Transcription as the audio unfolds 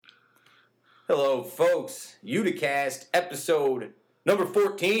Hello, folks. Uticast episode number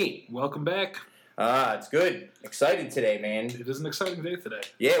 14. Welcome back. It's good. Excited today, man. It is an exciting day today.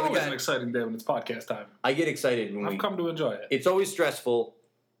 Yeah, it's always an exciting day when it's podcast time. I get excited when I've come to enjoy it. It's always stressful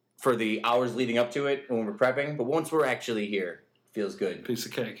for the hours leading up to it when we're prepping, but once we're actually here, it feels good. Piece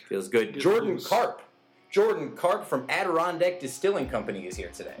of cake. Feels good. Jordan Karp from Adirondack Distilling Company is here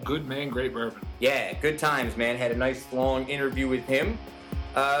today. Good man, great bourbon. Yeah, good times, man. Had a nice long interview with him.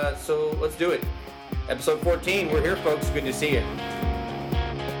 So let's do it. Episode 14. We're here, folks. Good to see you.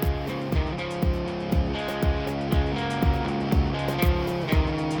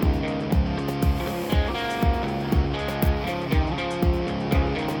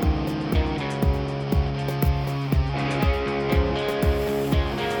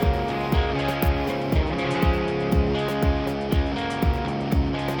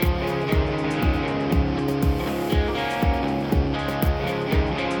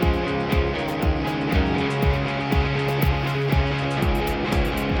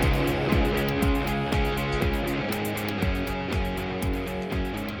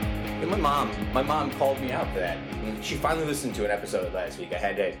 My mom called me out for that. She finally listened to an episode last week. I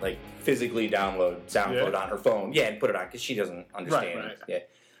had to physically download SoundCloud on her phone. Yeah, and put it on because she doesn't understand. Right. Yeah,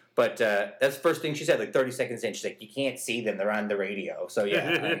 but that's the first thing she said. 30 seconds in, she's like, "You can't see them; they're on the radio." So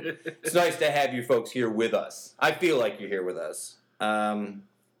yeah, it's nice to have you folks here with us. I feel like you're here with us. I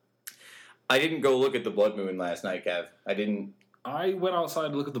didn't go look at the blood moon last night, Kev. I went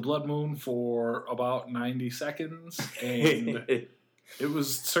outside to look at the blood moon for about 90 seconds, and it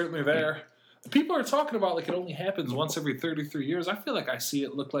was certainly there. People are talking about it only happens once every 33 years. I feel like I see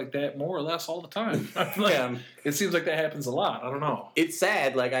it look like that more or less all the time. It seems like that happens a lot. I don't know. It's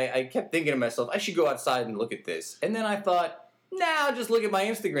sad. I kept thinking to myself, I should go outside and look at this. And then I thought, I'll just look at my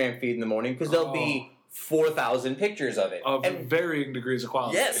Instagram feed in the morning because there'll be 4,000 pictures of it. Of varying degrees of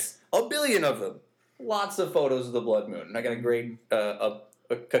quality. Yes, 1 billion of them. Lots of photos of the blood moon. And I got a great a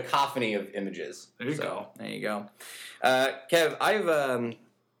cacophony of images. There you go. There you go. Kev,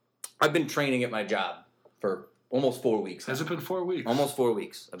 I've been training at my job for almost 4 weeks now. Has it been 4 weeks? Almost 4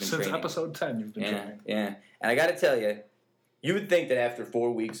 weeks. I've been Since training. episode 10 you've been training. Yeah. And I got to tell you, you would think that after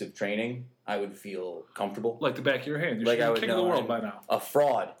 4 weeks of training, I would feel comfortable. Like the back of your hand. You're I would king of the world by now. A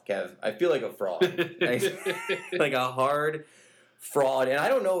fraud, Kev. I feel like a fraud. like a hard fraud. And I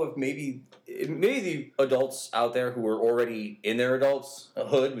don't know if maybe the adults out there who are already in their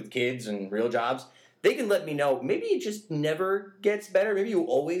adulthood with kids and real jobs, they can let me know. Maybe it just never gets better. Maybe you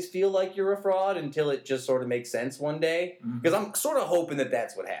always feel like you're a fraud until it just sort of makes sense one day. Because I'm sort of hoping that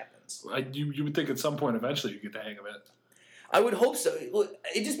that's what happens. You would think at some point eventually you get the hang of it. I would hope so.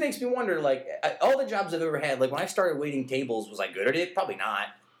 It just makes me wonder, all the jobs I've ever had, when I started waiting tables, was I good at it? Probably not.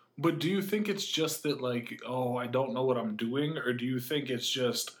 But do you think it's just that, I don't know what I'm doing? Or do you think it's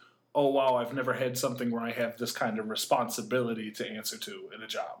just, oh, wow, I've never had something where I have this kind of responsibility to answer to in a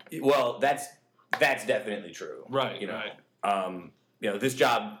job? Well, that's definitely true. Right, right. This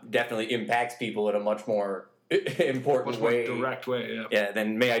job definitely impacts people in a much more important way. More direct way, yeah. Yeah,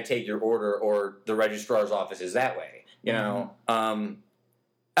 then may I take your order, or the registrar's office is that way. I don't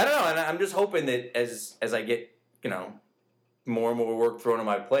know, and I'm just hoping that as I get, more and more work thrown on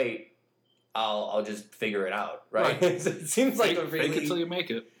my plate, I'll just figure it out, right? It seems like fake it till you make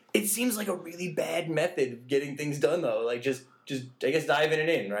it. It seems like a really bad method of getting things done, though. Just I guess diving it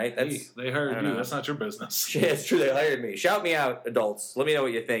in, right? They hired you. That's not your business. Yeah, it's true. They hired me. Shout me out, adults. Let me know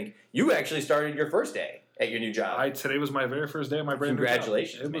what you think. You actually started your first day at your new job. Today was my very first day of my brand new job.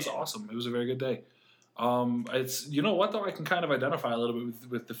 Congratulations! It was awesome. It was a very good day. It's what though, I can kind of identify a little bit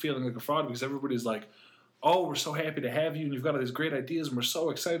with the feeling like a fraud, because everybody's like, "Oh, we're so happy to have you, and you've got all these great ideas, and we're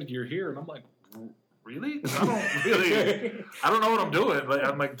so excited you're here." And I'm like, really? I don't know what I'm doing.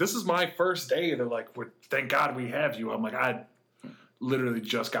 I'm like, this is my first day. They're like, thank God we have you. I'm like, I literally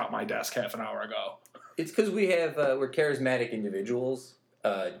just got my desk half an hour ago. It's because we're charismatic individuals.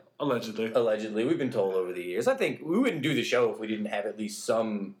 Allegedly, we've been told over the years. I think we wouldn't do the show if we didn't have at least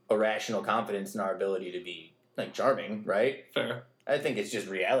some irrational confidence in our ability to be charming, right? Fair. I think it's just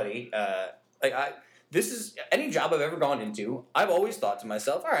reality. This is any job I've ever gone into. I've always thought to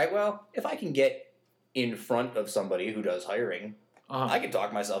myself, all right, well, if I can get in front of somebody who does hiring, I can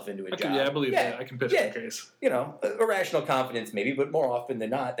talk myself into a job. I believe that. I can pitch the case. Irrational confidence maybe, but more often than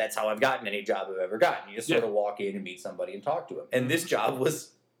not, that's how I've gotten any job I've ever gotten. You just sort of walk in and meet somebody and talk to them. And this job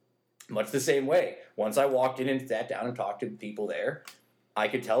was much the same way. Once I walked in and sat down and talked to the people there, I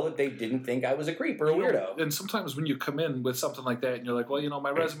could tell that they didn't think I was a creep or a weirdo. And sometimes when you come in with something like that and you're like, well,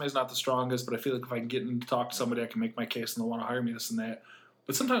 my resume is not the strongest, but I feel like if I can get in to talk to somebody, I can make my case and they'll want to hire me, this and that.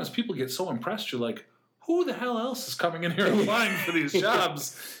 But sometimes people get so impressed, you're like, who the hell else is coming in here applying for these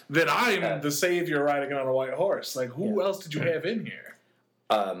jobs that I'm the savior riding on a white horse? Like, who else did you have in here?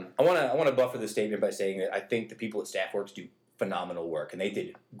 I want to buffer this statement by saying that I think the people at StaffWorks do phenomenal work, and they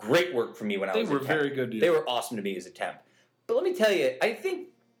did great work for me when I was a temp. They were very good to you. They were awesome to me as a temp. But let me tell you, I think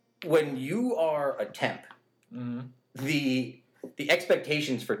when you are a temp, the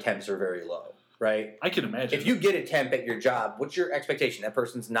expectations for temps are very low, right? I can imagine. If you get a temp at your job, what's your expectation? That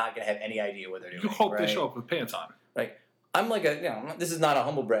person's not going to have any idea what they're doing. You hope right? they show up with pants on. Right. I'm like this is not a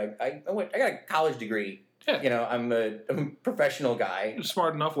humble brag. I got a college degree. Yeah. I'm a professional guy. You're a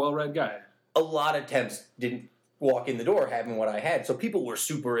smart enough, well-read guy. A lot of temps didn't walk in the door having what I had, so people were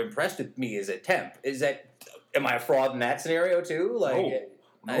super impressed with me as a temp. Am I a fraud in that scenario too?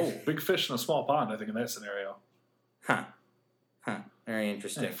 No. Big fish in a small pond, I think, in that scenario. Huh. Very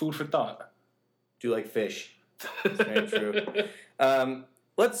interesting. Hey, food for thought. Do you like fish? That's very true.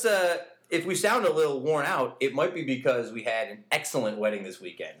 Let's, if we sound a little worn out, it might be because we had an excellent wedding this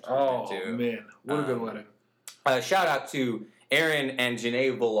weekend. Oh, man. What a good wedding. Shout out to Aaron and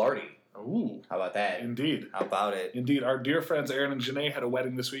Janae Velarde. Ooh. How about that? Indeed. How about it? Indeed. Our dear friends Aaron and Janae had a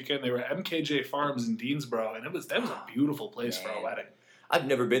wedding this weekend. They were at MKJ Farms in Deansboro, and that was a beautiful place for a wedding. I've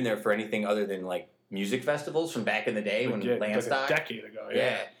never been there for anything other than, like, music festivals from back in the day when Landstock. Like a decade ago,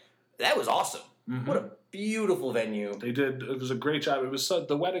 yeah. That was awesome. Mm-hmm. What a beautiful venue. They did. It was a great job. It was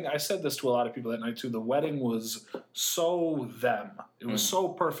the wedding. I said this to a lot of people that night too. The wedding was so them. It was so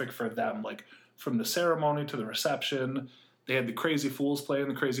perfect for them. Like from the ceremony to the reception, they had the Crazy Fools playing.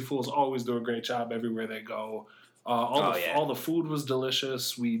 The Crazy Fools always do a great job everywhere they go. All the food was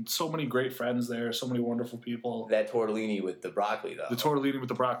delicious. So many great friends there. So many wonderful people. That tortellini with the broccoli, though. The tortellini with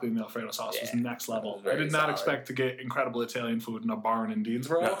the broccoli and the Alfredo sauce was next level. I did not expect to get incredible Italian food in a barn in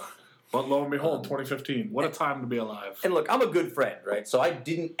Deansboro. No. But lo and behold, 2015. What a time to be alive. And look, I'm a good friend, right? So I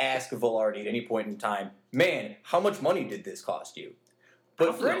didn't ask Velarde at any point in time, man, how much money did this cost you? But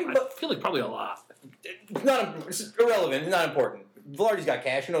I feel like probably a lot. It's irrelevant. It's not important. Velarde's got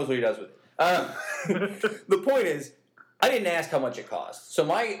cash. Who knows what he does with it? The point is, I didn't ask how much it cost. So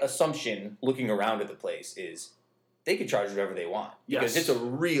my assumption, looking around at the place, is they could charge whatever they want. Because it's a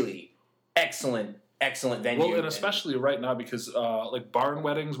really excellent venue. Well, and especially right now because like barn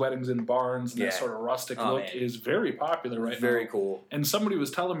weddings in barns, and that sort of rustic look is very popular right now. Very cool. And somebody was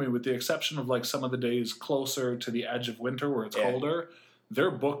telling me, with the exception of like some of the days closer to the edge of winter where it's colder,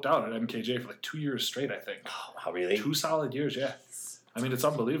 they're booked out at MKJ for like 2 years straight, I think. Oh, how really? 2 solid years, yeah. I mean, it's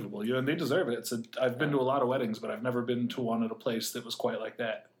unbelievable. And they deserve it. I've been to a lot of weddings, but I've never been to one at a place that was quite like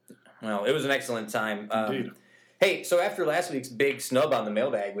that. Well, it was an excellent time. Indeed. Hey, so after last week's big snub on the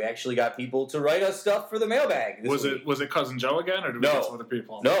mailbag, we actually got people to write us stuff for the mailbag. Was it Cousin Joe again, or did we get some other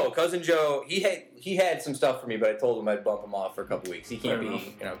people? No, Cousin Joe. He had some stuff for me, but I told him I'd bump him off for a couple weeks. He can't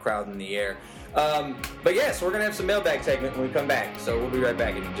be crowding the air. But yeah, so we're gonna have some mailbag segment when we come back. So we'll be right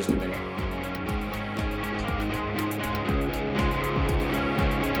back in just a minute.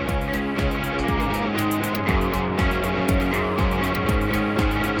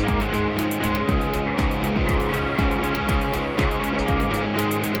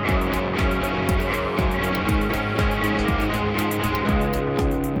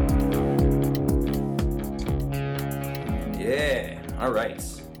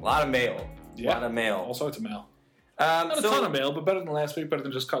 A lot of mail. Yeah. A lot of mail. All sorts of mail. Not a ton of mail, but better than last week, better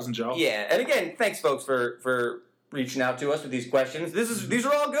than just Cousin Joe. Yeah, and again, thanks folks for reaching out to us with these questions. These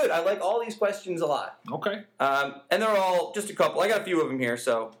are all good. I like all these questions a lot. Okay. And they're all just a couple. I got a few of them here,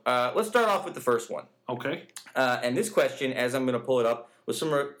 so let's start off with the first one. Okay. And this question, as I'm going to pull it up, was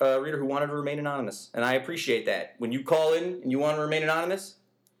from a reader who wanted to remain anonymous, and I appreciate that. When you call in and you want to remain anonymous,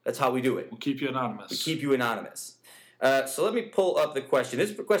 that's how we do it. We'll keep you anonymous. We keep you anonymous. So let me pull up the question.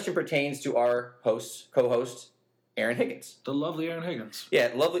 This question pertains to our co-host, Aaron Higgins. The lovely Aaron Higgins.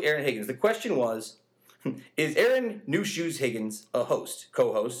 Yeah, lovely Aaron Higgins. The question was, is Aaron New Shoes Higgins a host,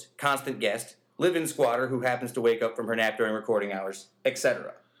 co-host, constant guest, live-in squatter who happens to wake up from her nap during recording hours,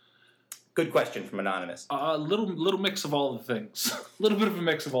 etc.? Good question from Anonymous. A little mix of all the things. A little bit of a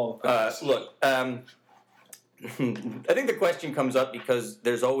mix of all the things. Look, I think the question comes up because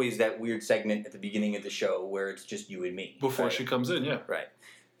there's always that weird segment at the beginning of the show where it's just you and me. Before she comes in, yeah. Right.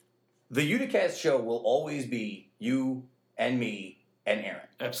 The Uticast show will always be you and me and Aaron.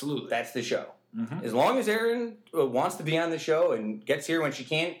 Absolutely. That's the show. Mm-hmm. As long as Aaron wants to be on the show and gets here when she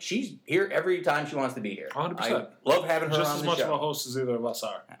can, she's here every time she wants to be here. 100%. I love having her just on the show. Just as much of a host as either of us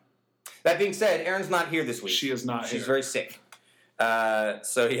are. That being said, Erin's not here this week. She is not She's very sick.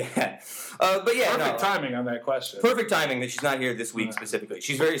 So, yeah. But, yeah. Perfect timing on that question. Perfect timing that she's not here this week specifically.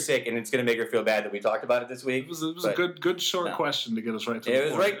 She's very sick, and it's going to make her feel bad that we talked about it this week. It was a good short question to get us right to the point. It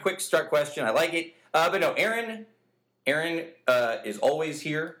was a right quick start question. I like it. But no, Erin is always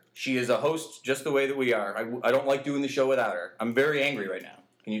here. She is a host just the way that we are. I don't like doing the show without her. I'm very angry right now.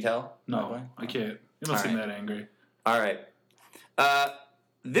 Can you tell? No, I can't. You don't seem that angry. All right.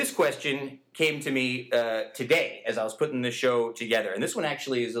 This question came to me today as I was putting the show together. And this one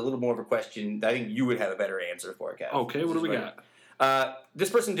actually is a little more of a question that I think you would have a better answer for, Kev. Okay, what do we got? This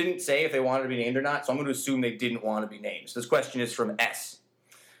person didn't say if they wanted to be named or not, so I'm going to assume they didn't want to be named. So this question is from S.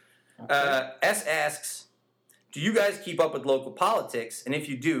 Okay. S asks, do you guys keep up with local politics? And if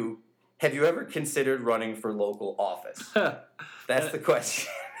you do, have you ever considered running for local office? That's the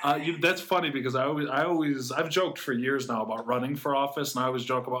question. That's funny because I've joked for years now about running for office, and I always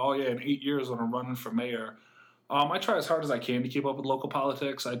joke about, in 8 years when I'm running for mayor, I try as hard as I can to keep up with local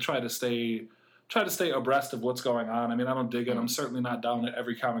politics. I try to stay abreast of what's going on. I mean, I don't dig in. I'm certainly not down at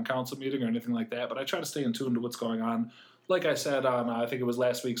every common council meeting or anything like that, but I try to stay in tune to what's going on. Like I said on, I think it was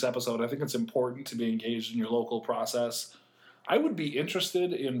last week's episode, I think it's important to be engaged in your local process. I would be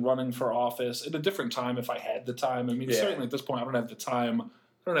interested in running for office at a different time if I had the time. I mean, certainly at this point, I don't have the time. I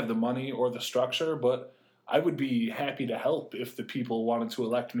don't have the money or the structure, but I would be happy to help if the people wanted to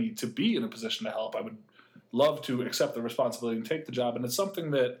elect me to be in a position to help. I would love to accept the responsibility and take the job, and it's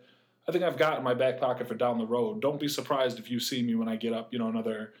something that I think I've got in my back pocket for down the road. Don't be surprised if you see me when I get up,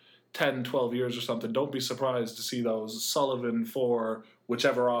 another 10, 12 years or something. Don't be surprised to see those Sullivan for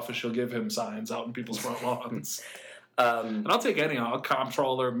whichever office you'll give him signs out in people's front lawns. And I'll take any,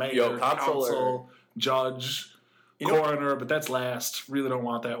 comptroller, mayor, council, judge, coroner, but that's last. Really don't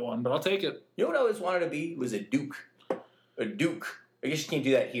want that one, but I'll take it. You know what I always wanted to be? Was a duke. A duke. I guess you can't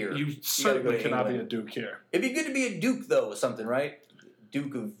do that here. You certainly cannot be a duke here. It'd be good to be a duke, though, or something, right?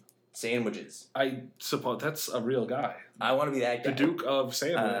 Duke of sandwiches. I suppose that's a real guy. I want to be that guy. The Duke of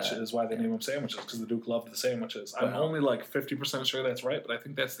Sandwich is why they name him Sandwiches, because the Duke loved the sandwiches. I'm only like 50% sure that's right, but I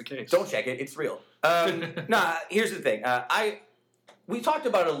think that's the case. Don't check it. It's real. Here's the thing. We talked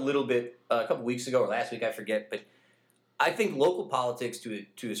about it a little bit a couple weeks ago or last week, I forget, but I think local politics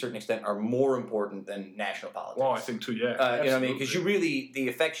to a certain extent are more important than national politics. Well, I think too, yeah. You know what I mean? Because the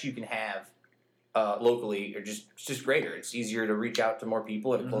effects you can have locally are just greater. It's easier to reach out to more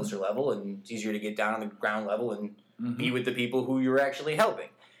people at a closer level, and it's easier to get down on the ground level and be with the people who you're actually helping.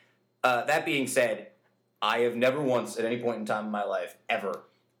 That being said, I have never once at any point in time in my life ever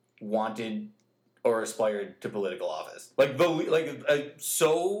wanted or aspired to political office.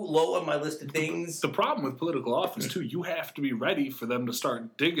 So low on my list of things. The problem with political office, too, you have to be ready for them to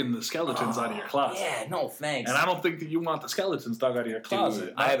start digging the skeletons out of your closet. Yeah, no thanks. And I don't think that you want the skeletons dug out of your closet.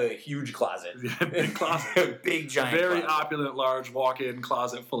 Dude, I have a huge closet. Big closet. Big, giant very closet. opulent, large walk-in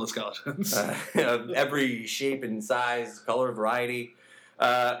closet full of skeletons. Every shape and size, color, variety.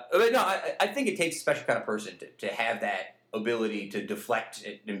 But no, I think it takes a special kind of person to have that ability to deflect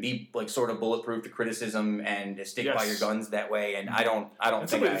and be like sort of bulletproof to criticism and to stick by your guns that way. And I don't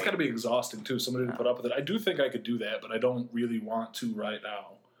think it's got to be exhausting too. Somebody to put up with it. I do think I could do that, but I don't really want to right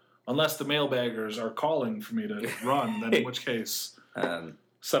now, unless the mailbaggers are calling for me to run. Then in which case,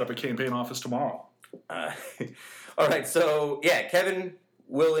 set up a campaign office tomorrow. All right. So yeah, Kevin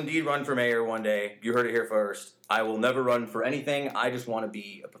will indeed run for mayor one day. You heard it here first. I will never run for anything. I just want to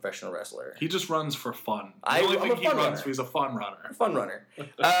be a professional wrestler. He just runs for fun. I'm a fun runner. He's a fun runner. Fun runner.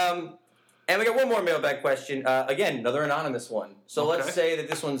 And we got one more mailbag question. Again, another anonymous one. So let's say that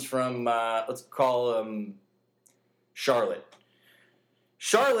this one's from, let's call Charlotte.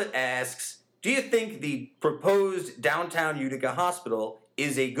 Charlotte asks, do you think the proposed downtown Utica hospital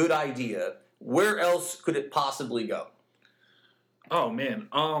is a good idea? Where else could it possibly go? Oh, man.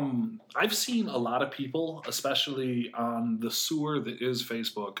 I've seen a lot of people, especially on the sewer that is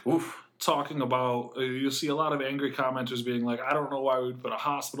Facebook, talking about, you'll see a lot of angry commenters being like, I don't know why we'd put a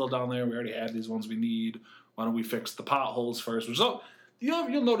hospital down there. We already have these ones we need. Why don't we fix the potholes first? Which,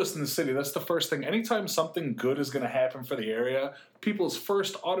 you'll notice in the city, that's the first thing. Anytime something good is going to happen for the area, people's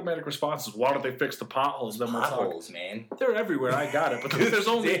first automatic response is, why don't they fix the potholes? Then potholes, man. They're everywhere. I got it. But there's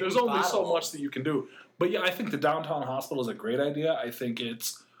only so much that you can do. But yeah, I think the downtown hospital is a great idea. I think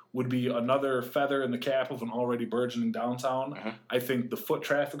it would be another feather in the cap of an already burgeoning downtown. I think the foot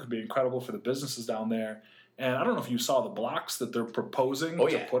traffic would be incredible for the businesses down there. And I don't know if you saw the blocks that they're proposing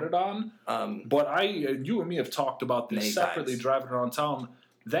to put it on. But you and me have talked about this separately driving around town.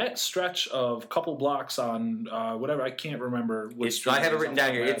 That stretch of couple blocks on whatever, I can't remember which street. I have it written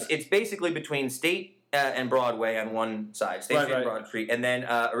down here. It's basically between State and Broadway on one side. State Street and Broad Street. And then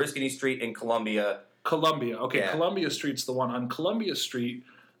Oriskany Street and Columbia. Okay. Yeah. Columbia Street's the one. On Columbia Street,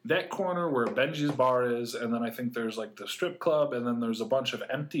 that corner where Benji's Bar is, and then I think there's like the strip club, and then there's a bunch of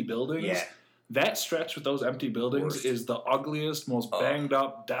empty buildings. Yeah. That stretch with those empty buildings Worst. is the ugliest, most banged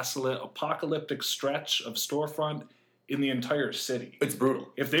up, desolate, apocalyptic stretch of storefront in the entire city. It's brutal.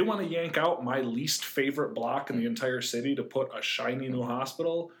 If they want to yank out my least favorite block in the entire city to put a shiny new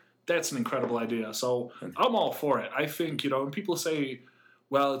hospital, that's an incredible idea. So I'm all for it. I think, when people say,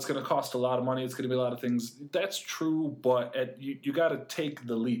 well, it's going to cost a lot of money, it's going to be a lot of things, that's true, but you got to take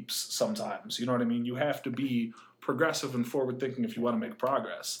the leaps sometimes. You know what I mean? You have to be progressive and forward-thinking if you want to make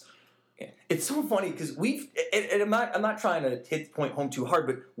progress. It's so funny because and I'm not trying to hit the point home too hard,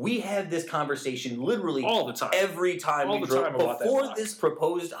 but we have this conversation literally all the time. Every time all we the time drove. Before this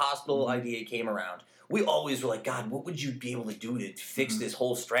proposed hospital idea came around, we always were like, God, what would you be able to do to fix this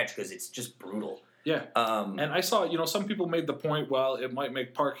whole stretch? Because it's just brutal. Yeah. And I saw, some people made the point, well, it might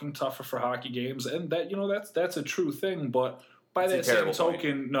make parking tougher for hockey games, and that, that's a true thing, but by that same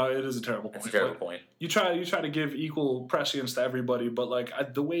token, no, it is a terrible point. It's a terrible point. You try to give equal prescience to everybody, but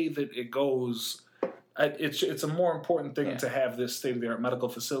the way that it goes, it's a more important thing to have this state-of-the-art medical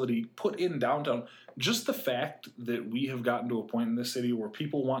facility put in downtown. Just the fact that we have gotten to a point in this city where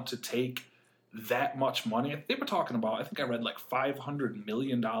people want to take that much money. They were talking about, I think I read $500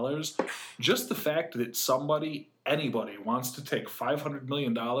 million. Just the fact that anybody wants to take $500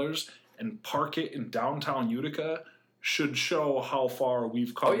 million and park it in downtown Utica should show how far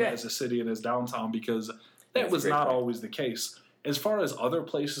we've come as a city and as downtown, because that was not always the case. As far as other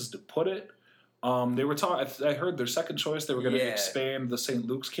places to put it, they were talking. I heard their second choice, they were going to expand the St.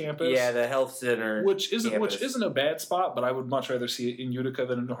 Luke's campus. Yeah, the health center, which isn't a bad spot, but I would much rather see it in Utica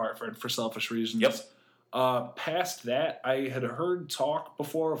than in New Hartford for selfish reasons. Yep. Past that, I had heard talk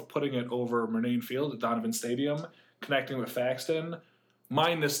before of putting it over Murnane Field at Donovan Stadium, connecting with Faxton.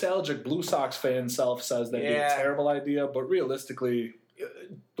 My nostalgic Blue Sox fan self says that'd be a terrible idea, but realistically,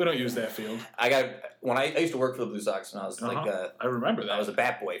 we don't use that field. I used to work for the Blue Sox when I was I remember that. I was a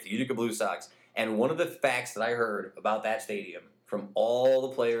bat boy for the Utica Blue Sox, and one of the facts that I heard about that stadium from all the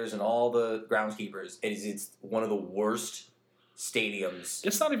players and all the groundskeepers is it's one of the worst stadiums.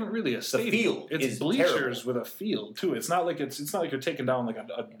 It's not even really a stadium. The field it's bleachers with a field too. It's not like you're taking down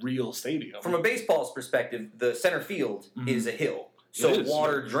a real stadium. From a baseball's perspective, the center field is a hill. So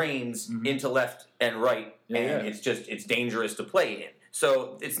water drains into left and right, and it's dangerous to play in.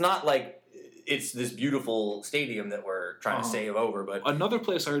 So it's not like it's this beautiful stadium that we're trying to save over. But another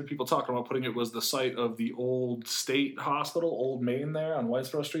place I heard people talking about putting it was the site of the old state hospital, Old Main there on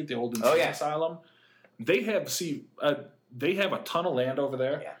Whitesboro Street, the old insane asylum. They have a ton of land over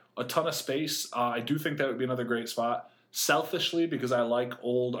there, a ton of space. I do think that would be another great spot. Selfishly, because I like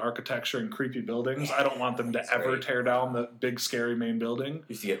old architecture and creepy buildings, I don't want them to ever tear down the big, scary main building.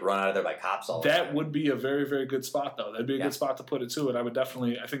 Used to get run out of there by cops all the time. That would be a very, very good spot, though. That'd be a good spot to put it to, and I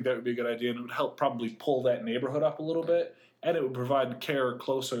think that would be a good idea, and it would help probably pull that neighborhood up a little bit, and it would provide care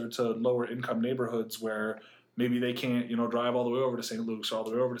closer to lower-income neighborhoods where maybe they can't, drive all the way over to St. Luke's or all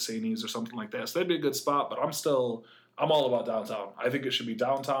the way over to St. E's or something like that. So that'd be a good spot, but I'm all about downtown. I think it should be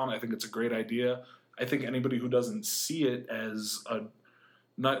downtown. I think it's a great idea. I think anybody who doesn't see it as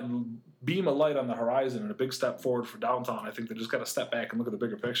beam a light on the horizon and a big step forward for downtown, I think they just got to step back and look at the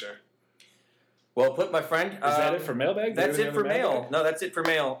bigger picture. Well put, my friend. Is that it for mailbag? That's it for mail. No, that's it for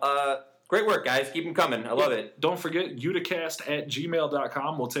mail. Great work, guys. Keep them coming. I love it. Don't forget,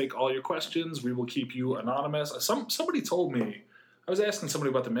 uticast@gmail.com. We'll take all your questions. We will keep you anonymous. Somebody told me, I was asking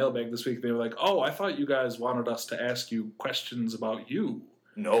somebody about the mailbag this week. They were like, oh, I thought you guys wanted us to ask you questions about you.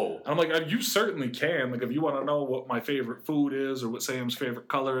 No. I'm like, you certainly can. Like, if you want to know what my favorite food is or what Sam's favorite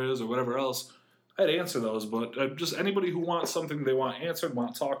color is or whatever else, I'd answer those. But just anybody who wants something they want answered,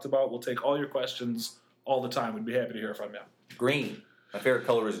 want talked about, we'll take all your questions all the time. We'd be happy to hear from you. Green. My favorite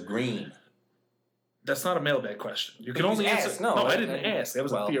color is green. That's not a mailbag question. You can only answer. No, I didn't ask. That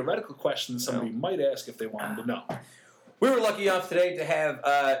was a theoretical question that somebody might ask if they wanted to know. We were lucky enough today to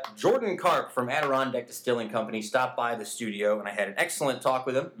have Jordan Karp from Adirondack Distilling Company stop by the studio, and I had an excellent talk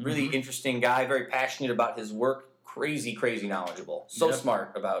with him. Really interesting guy, very passionate about his work, crazy knowledgeable. So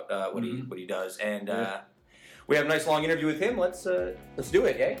smart about what he does, and we have a nice long interview with him. Let's do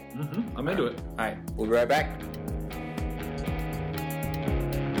it, yay? I'm into it. All right, we'll be right back.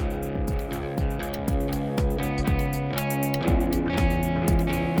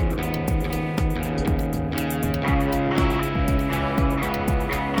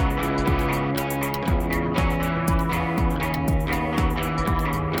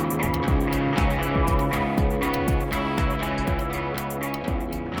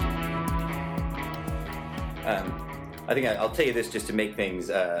 I think I'll tell you this just to make things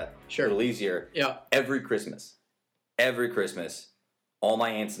a little easier. Yeah. Every Christmas, all my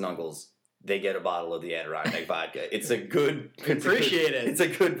aunts and uncles they get a bottle of the Adirondack vodka. It's a good... Appreciate it. It's a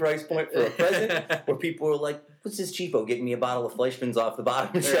good price point for a present where people are like, what's this cheapo getting me a bottle of Fleischmann's off the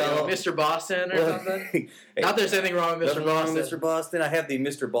bottom shelf? Mr. Boston or something? Not there's anything wrong with Mr. Boston. Mr. Boston. I have the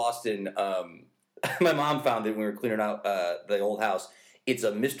Mr. Boston... my mom found it when we were cleaning out the old house. It's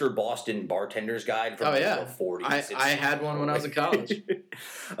a Mr. Boston bartender's guide from the 40s. I had one when I was in college.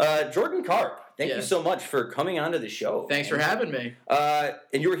 Jordan Karp, thank you so much for coming onto the show. Thanks for having me.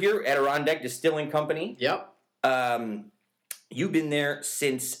 And you were here at Adirondack Distilling Company. Yep. You've been there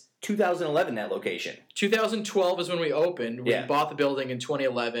since 2011, that location. 2012 is when we opened. We bought the building in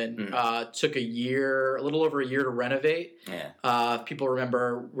 2011. Took a little over a year to renovate. Yeah. People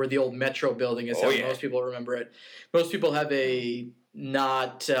remember where the old Metro building is. Most people remember it. Most people have a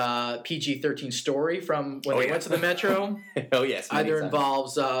not PG-13 story from when they went to the Metro. Oh, yes. Either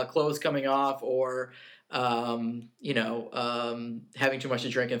involves clothes coming off or, having too much to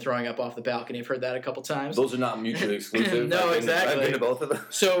drink and throwing up off the balcony. I've heard that a couple times. Those are not mutually exclusive. No, exactly. I've been to both of them.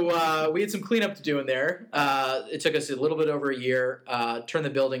 So we had some cleanup to do in there. It took us a little bit over a year. Turned the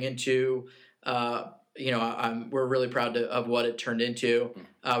building into... we're really proud of what it turned into.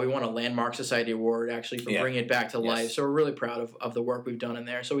 We won a Landmark Society Award, actually, for bringing it back to life. So we're really proud of the work we've done in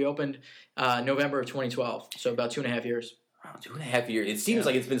there. So we opened November of 2012, so about 2.5 years. Wow, 2.5 years. It seems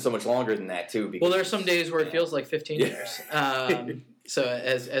like it's been so much longer than that, too. Well, there are some days where it feels like 15 years. So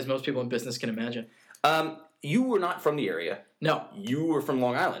as most people in business can imagine. You were not from the area. No. You were from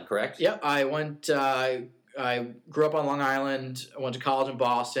Long Island, correct? Yep. I went... I grew up on Long Island. I went to college in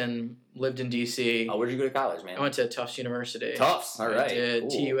Boston. Lived in D.C. Oh, where'd you go to college, man? I went to Tufts University. Tufts, all right. I did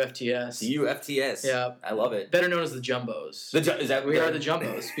TUFTS. TUFTS. Yeah. I love it. Better known as the Jumbos. We are the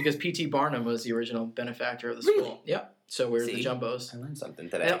Jumbos because P.T. Barnum was the original benefactor of the school. Really? Yep. So we're the Jumbos. I learned something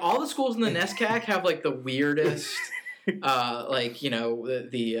today. And all the schools in the NESCAC have like the weirdest... the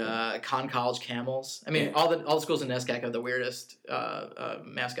Con College Camels. I mean, all the schools in NESCAC have the weirdest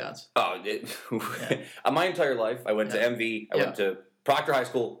mascots. Oh, my entire life, I went to MV. I went to Proctor High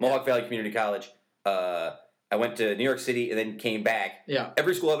School, Mohawk Valley Community College. I went to New York City and then came back. Yeah.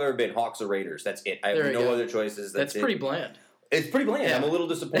 Every school I've ever been, Hawks or Raiders. That's it. I have no other choices. That's pretty bland. It's pretty bland. Yeah. I'm a little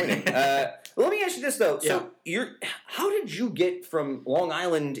disappointed. Let me ask you this though. So how did you get from Long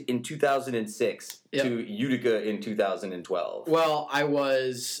Island in 2006 to Utica in 2012? Well, I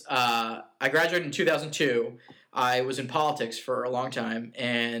graduated in 2002. I was in politics for a long time,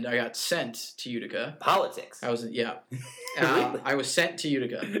 and I got sent to Utica. Politics? I was Really? I was sent to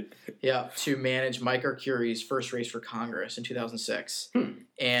Utica, to manage Mike Arcuri's first race for Congress in 2006,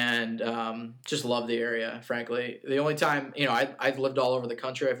 and just loved the area. Frankly, the only time I've lived all over the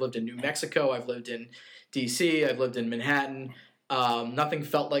country. I've lived in New Mexico. I've lived in D.C. I've lived in Manhattan. Nothing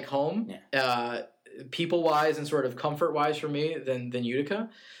felt like home, people-wise and sort of comfort-wise for me than Utica.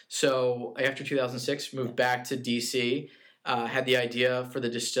 So after 2006, moved back to D.C., had the idea for the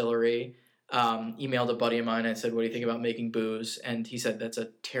distillery, emailed a buddy of mine and said, what do you think about making booze? And he said, that's a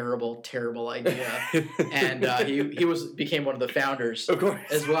terrible, terrible idea. And he became one of the founders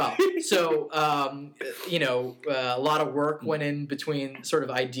as well. So, a lot of work went in between sort of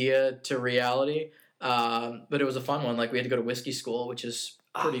idea to reality. But it was a fun one. Like we had to go to whiskey school, which is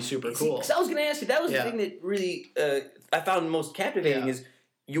pretty super cool. Because I was going to ask you, that was the thing that really I found most captivating is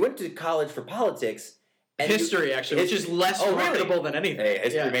you went to college for politics. And history, actually, which is less marketable than anything. Hey,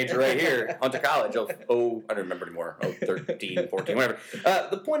 history major right here. Hunter College. I don't remember anymore. 13, 14, whatever.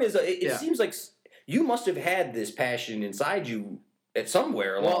 The point is, it seems like you must have had this passion inside you at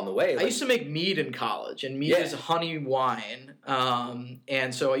somewhere along the way. I used to make mead in college, and mead is honey wine.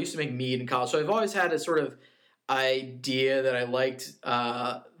 And so I used to make mead in college. So I've always had a sort of idea that I liked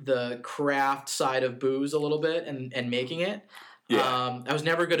the craft side of booze a little bit and making it. Yeah. I was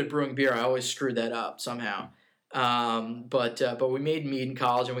never good at brewing beer. I always screwed that up somehow. But we made mead in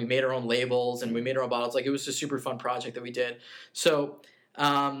college, and we made our own labels, and we made our own bottles. Like, it was a super fun project that we did. So,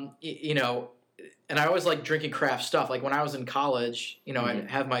 and I always liked drinking craft stuff. Like when I was in college, I'd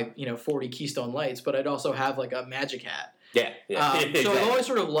have my 40 Keystone Lights, but I'd also have like a Magic Hat. Yeah. Exactly. So I've always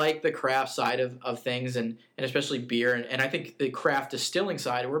sort of liked the craft side of things, and especially beer. And I think the craft distilling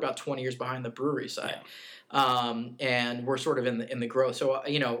side, we're about 20 years behind the brewery side. Yeah. And we're sort of in the growth. So,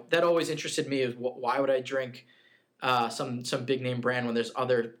 that always interested me is why would I drink some big name brand when there's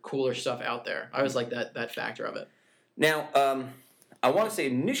other cooler stuff out there? I always like that factor of it. Now, I want to say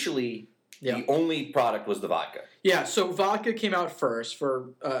initially the only product was the vodka. Yeah, so vodka came out first. For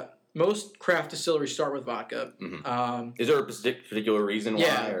most craft distilleries start with vodka. Mm-hmm. Is there a particular reason why?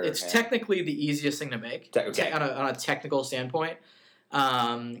 Yeah, it's technically the easiest thing to make on a technical standpoint.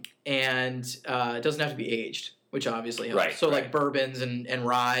 And it doesn't have to be aged. which obviously helps. Right, So right. like bourbons and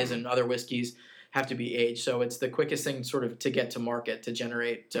ryes and other whiskeys have to be aged. So it's the quickest thing sort of to get to market to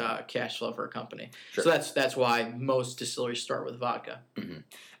generate cash flow for a company. Sure. So that's why most distilleries start with vodka. Mm-hmm.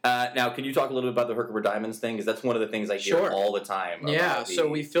 Now, can you talk a little bit about the Herkimer Diamonds thing? Because that's one of the things I hear Sure. all the time. Yeah, so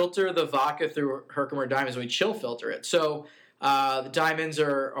we filter the vodka through Herkimer Diamonds. We chill filter it. So the diamonds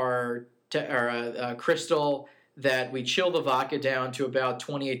are crystal that we chill the vodka down to about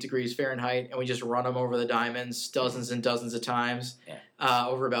 28 degrees Fahrenheit, and we just run them over the diamonds dozens and dozens of times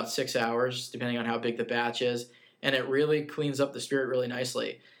over about 6 hours, depending on how big the batch is. And it really cleans up the spirit really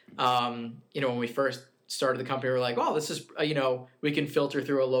nicely. When we first started the company, we were like, oh, this is, we can filter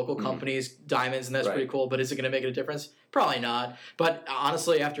through a local company's diamonds, and that's pretty cool, but is it going to make a difference? Probably not. But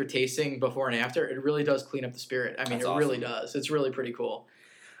honestly, after tasting before and after, it really does clean up the spirit. I mean, That's it awesome. really does. It's really pretty cool.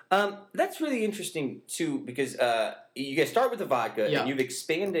 That's really interesting, too, because you guys start with the vodka, and you've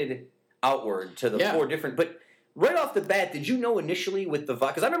expanded outward to the 4 different... But right off the bat, did you know initially with the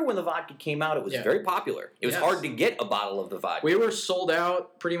vodka? Because I remember when the vodka came out, it was very popular. It was hard to get a bottle of the vodka. We were sold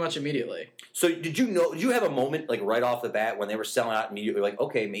out pretty much immediately. So did you have a moment, like, right off the bat when they were selling out immediately, like,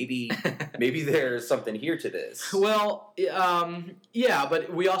 okay, maybe there's something here to this? Well, yeah,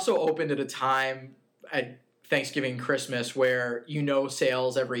 but we also opened at a time at Thanksgiving, Christmas, where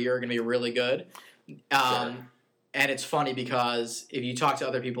sales every year are going to be really good. Sure. And it's funny because if you talk to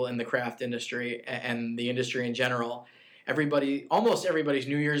other people in the craft industry and the industry in general, almost everybody's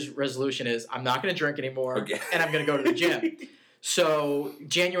New Year's resolution is, I'm not going to drink anymore, and I'm going to go to the gym. So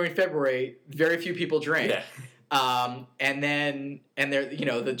January and February, very few people drink. Yeah. And they're,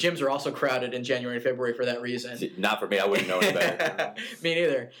 the gyms are also crowded in January and February for that reason. Not for me. I wouldn't know any better. Me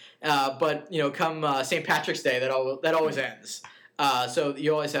neither. But come St. Patrick's Day, that always ends. So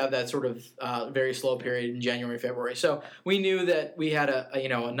you always have that sort of very slow period in January and February. So we knew that we had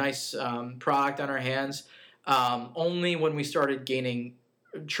a nice product on our hands. Only when we started gaining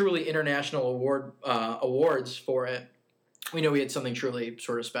truly international awards for it, we knew we had something truly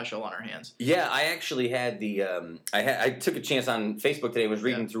sort of special on our hands. Yeah, I actually had the I took a chance on Facebook today. I was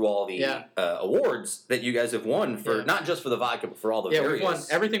reading through all the awards that you guys have won for not just for the vodka, but for all the various. We've won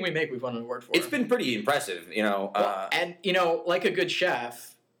everything we make. We've won an award for. It's been pretty impressive, and like a good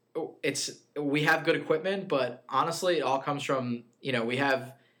chef, we have good equipment, but honestly, it all comes from we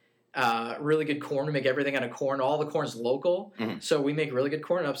have really good corn. We make everything out of corn. All the corn's local, so we make really good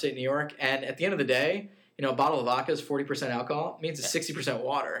corn in upstate New York. And at the end of the day, a bottle of vodka is 40% alcohol. It means it's 60%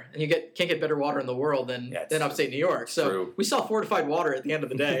 water, and you can't get better water in the world than upstate New York. So we sell fortified water at the end of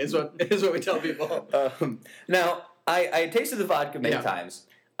the day. Is what we tell people. Now, I tasted the vodka many times.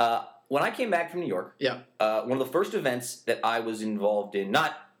 When I came back from New York, one of the first events that I was involved in,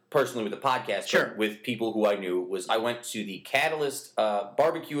 not personally with the podcast, but with people who I knew, was I went to the Catalyst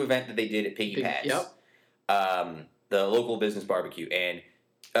barbecue event that they did at Piggy Pat's, the local business barbecue,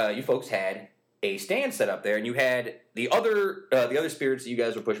 and you folks had a stand set up there, and you had the other spirits that you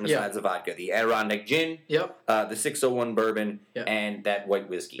guys were pushing besides the vodka, the Adirondack Gin, the 601 Bourbon, and that white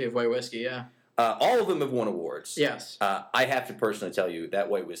whiskey. We have white whiskey, all of them have won awards. Yes. I have to personally tell you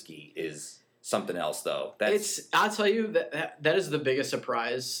that white whiskey is something else, though. I'll tell you that is the biggest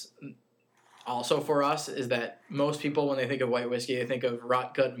surprise. Also for us is that most people, when they think of white whiskey, they think of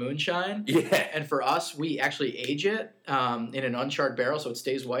rot gut moonshine. Yeah. And for us, we actually age it in an uncharred barrel so it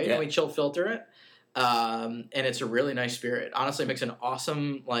stays white, and we chill filter it. And it's a really nice spirit. Honestly, it makes an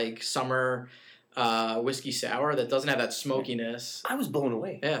awesome summer whiskey sour that doesn't have that smokiness. I was blown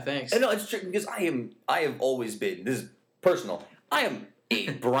away. Yeah, thanks. No, it's true because I have always been, this is personal, I am a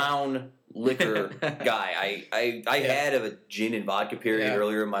brown liquor guy. I had a gin and vodka period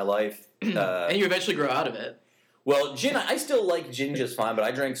earlier in my life. And you eventually grow out of it. Well, gin, I still like gin just fine, but I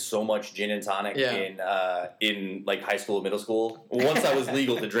drank so much gin and tonic in high school and middle school. Once I was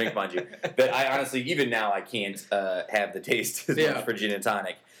legal to drink, mind you, that I honestly, even now, I can't have the taste as much for gin and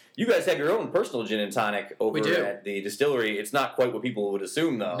tonic. You guys have your own personal gin and tonic over at the distillery. It's not quite what people would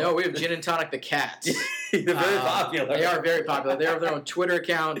assume, though. No, we have gin and tonic the Cats. They're very popular. They are very popular. They have their own Twitter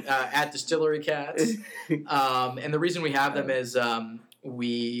account at Distillery Cats. And the reason we have them is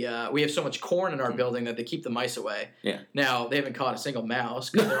we have so much corn in our building that they keep the mice away. Yeah. Now, they haven't caught a single mouse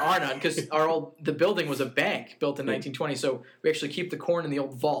because there are none, because the building was a bank built in 1920, so we actually keep the corn in the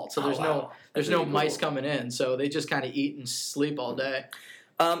old vault. So there's no mice coming in, so they just kind of eat and sleep all day.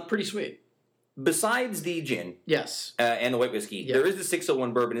 Pretty sweet. Besides the gin, yes, and the white whiskey, there is the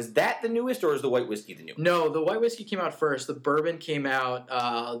 601 bourbon. Is that the newest, or is the white whiskey the newest? No, the white whiskey came out first. The bourbon came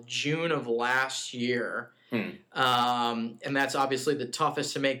out June of last year, and that's obviously the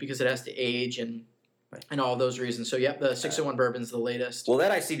toughest to make because it has to age, and and all those reasons. So, yep, the 601 bourbon's the latest. Well,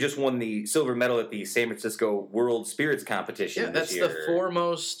 that I see just won the silver medal at the San Francisco World Spirits Competition. Yeah, that's this year. the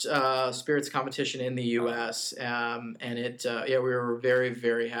foremost spirits competition in the U.S. And we were very,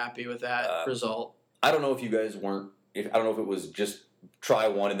 very happy with that result. I don't know if you guys weren't. I don't know if it was just try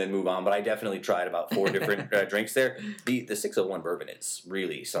one and then move on, but I definitely tried about 4 different drinks there. The 601 bourbon is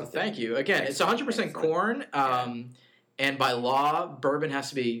really something. Thank you. Again, it's 100% corn, and by law, bourbon has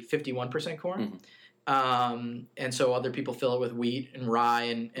to be 51% corn. Mm-hmm. And so other people fill it with wheat and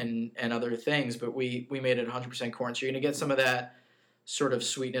rye and other things, but we made it 100% corn. So you're going to get some of that sort of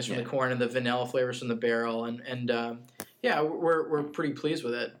sweetness from the corn and the vanilla flavors from the barrel. We're pretty pleased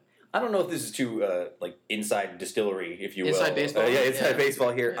with it. I don't know if this is too like inside distillery, if you will. Inside baseball? Inside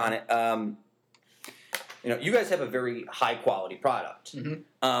baseball here on it. You guys have a very high quality product.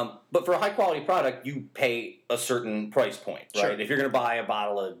 Mm-hmm. But for a high quality product, you pay a certain price point, right? Sure. If you're going to buy a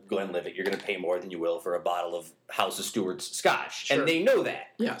bottle of Glenlivet, you're going to pay more than you will for a bottle of House of Stewart's Scotch. Sure. And they know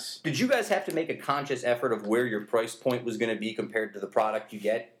that. Yes. Did you guys have to make a conscious effort of where your price point was going to be compared to the product you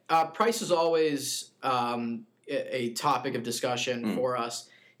get? Price is always a topic of discussion for us.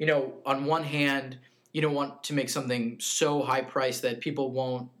 On one hand, you don't want to make something so high priced that people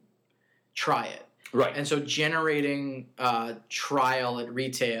won't try it. Right. And so generating trial at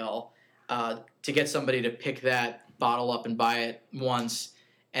retail to get somebody to pick that bottle up and buy it once,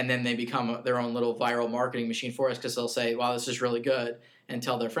 and then they become their own little viral marketing machine for us because they'll say, wow, this is really good, and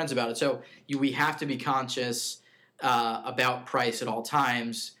tell their friends about it. So we have to be conscious about price at all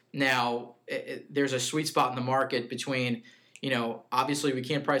times. Now, there's a sweet spot in the market between, obviously we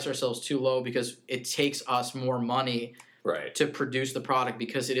can't price ourselves too low because it takes us more money to produce the product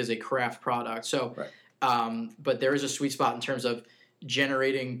because it is a craft product. So, but there is a sweet spot in terms of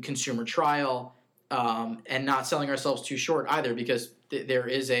generating consumer trial and not selling ourselves too short either, because we are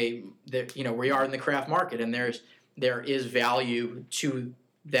in the craft market, and there is value to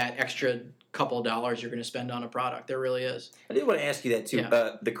that extra couple of dollars you're going to spend on a product. There really is. I did want to ask you that too.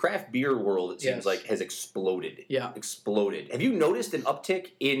 Yeah. The craft beer world, it seems like, has exploded. Yeah. Exploded. Have you noticed an uptick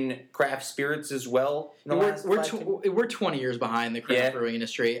in craft spirits as well? We're 20 years behind the craft brewing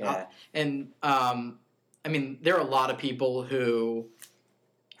industry. Yeah. There are a lot of people who,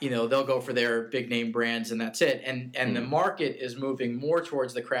 they'll go for their big name brands and that's it. And the market is moving more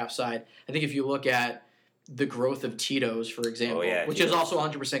towards the craft side. I think if you look at the growth of Tito's, for example, which is also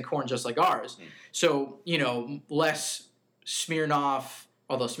 100% corn, just like ours. So, less Smirnoff,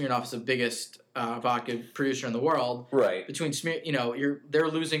 although Smirnoff is the biggest vodka producer in the world. Right. Between they're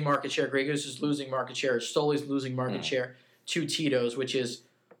losing market share. Grey Goose is losing market share. Stoli's losing market share to Tito's, which is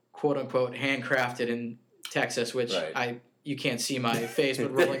quote unquote handcrafted in Texas, which you can't see my face,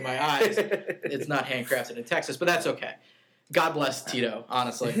 but rolling my eyes, it's not handcrafted in Texas, but that's okay. God bless Tito,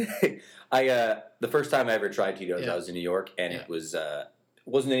 honestly. The first time I ever tried Tito's, I was in New York, and it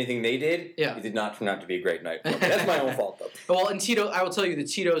wasn't anything they did. Yeah. It did not turn out to be a great night for me. That's my own fault, though. Well, and Tito, I will tell you that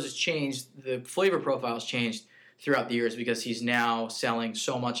Tito's has changed. The flavor profile has changed throughout the years because he's now selling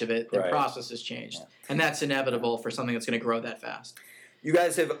so much of it. The process has changed. And that's inevitable for something that's going to grow that fast. You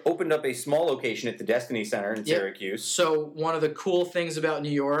guys have opened up a small location at the Destiny Center in Syracuse. So one of the cool things about New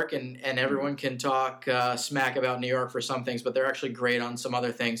York, and everyone can talk smack about New York for some things, but they're actually great on some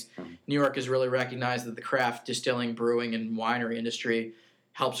other things. New York has really recognized that the craft distilling, brewing, and winery industry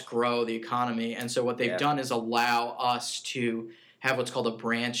helps grow the economy. And so what they've done is allow us to have what's called a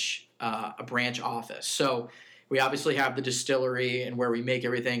branch office. So we obviously have the distillery and where we make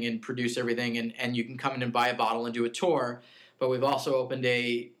everything and produce everything, and you can come in and buy a bottle and do a tour. But we've also opened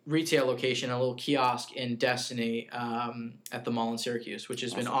a retail location, a little kiosk in Destiny at the mall in Syracuse, which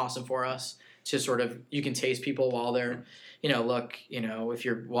has been awesome for us to sort of, you can taste people while they're, if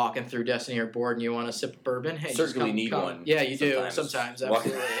you're walking through Destiny or bored and you want a sip of bourbon, hey, certainly need one. Yeah, you do sometimes,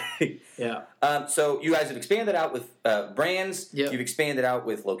 absolutely. Yeah. So you guys have expanded out with brands. Yep. You've expanded out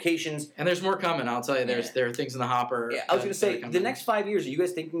with locations, and there's more coming. I'll tell you, there are things in the hopper. Yeah, I was going to say, the next 5 years, are you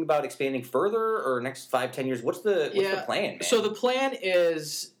guys thinking about expanding further, or next 5-10 years? What's the plan, man? So the plan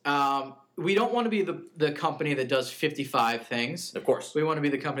is we don't want to be the company that does 55 things. Of course. We want to be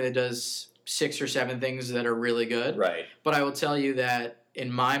the company that does 6 or 7 things that are really good. Right. But I will tell you that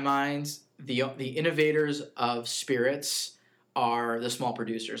in my mind, the innovators of spirits are the small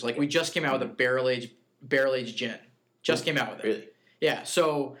producers. Like we just came out with a barrel aged gin. Just came out with it. Really? Yeah.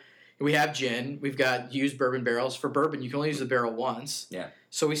 So we have gin. We've got used bourbon barrels. For bourbon, you can only use the barrel once. Yeah.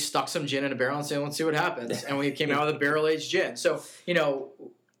 So we stuck some gin in a barrel and said, let's see what happens. And we came out with a barrel aged gin. So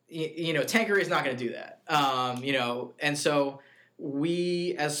Tanqueray is not going to do that. And so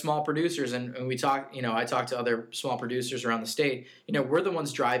we as small producers, and we talk, I talk to other small producers around the state, we're the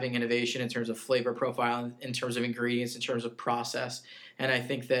ones driving innovation in terms of flavor profile, in terms of ingredients, in terms of process. And I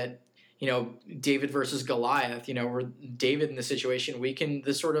think that, David versus Goliath, we're David in the situation,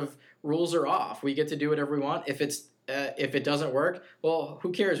 the sort of rules are off. We get to do whatever we want. If it doesn't work, well,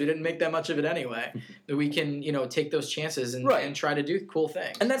 who cares? We didn't make that much of it anyway. We can, take those chances and try to do cool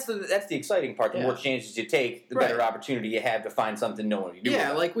things. And that's the exciting part. The more chances you take, the better opportunity you have to find something no one can do.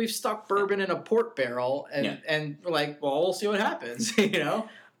 Yeah, like we've stuck bourbon in a port barrel, and we're like, well, we'll see what happens,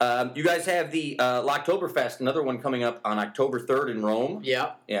 You guys have the Locktoberfest, another one coming up on October 3rd in Rome.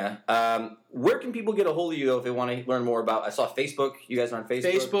 Yeah. Yeah. Where can people get a hold of you, though, if they want to learn more about? I saw Facebook. You guys are on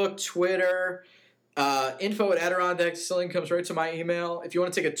Facebook? Facebook, Twitter. Info at Adirondack Distilling comes right to my email. If you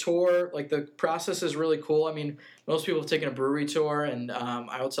want to take a tour, like the process is really cool. I mean, most people have taken a brewery tour, and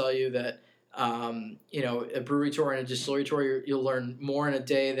I will tell you that a brewery tour and a distillery tour, you'll learn more in a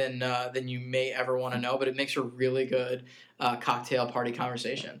day than you may ever want to know. But it makes a really good cocktail party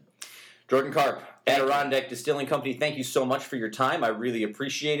conversation. Jordan Karp, Adirondack Distilling Company, thank you so much for your time. I really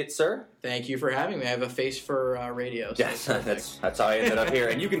appreciate it, sir. Thank you for having me. I have a face for radio. So yes, that's how I ended up here.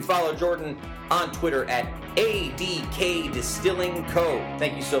 And you can follow Jordan on Twitter at ADK Distilling Co.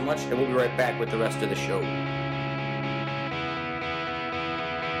 Thank you so much, and we'll be right back with the rest of the show.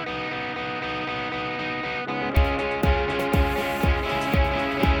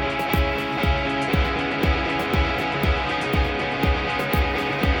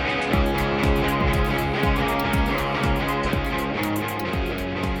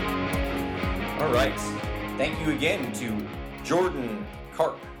 Thank you again to Jordan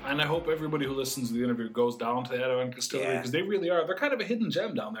Karp. And I hope everybody who listens to the interview goes down to Adirondack Distillery, because they really are. They're kind of a hidden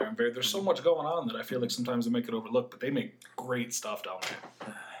gem down there. There's so much going on that I feel like sometimes they make it overlooked, but they make great stuff down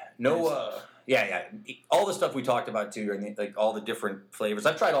there. All the stuff we talked about too, like all the different flavors.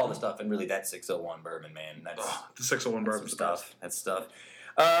 I've tried all the stuff, and really that 601 bourbon, man. The 601 bourbon stuff. That's stuff.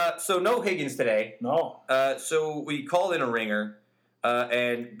 So no Higgins today. No. So we called in a ringer,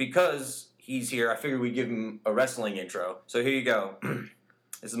 and because he's here, I figured we'd give him a wrestling intro. So here you go.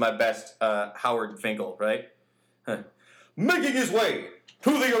 This is my best Howard Finkel, right? Making his way to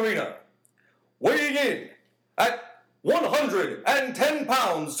the arena, weighing in at 110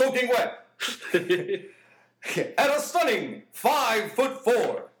 pounds soaking wet, at a stunning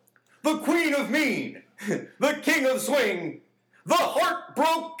 5'4", the queen of mean, the king of swing, the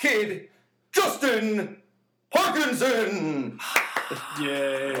heartbroken kid, Justin Parkinson.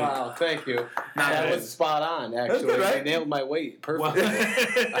 Yay. Wow, thank you. That was spot on, actually. Good, right? I nailed my weight perfectly.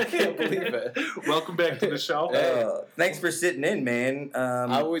 I can't believe it. Welcome back to the show. Thanks for sitting in, man.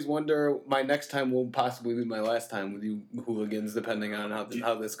 I always wonder, my next time will possibly be my last time with you hooligans, depending on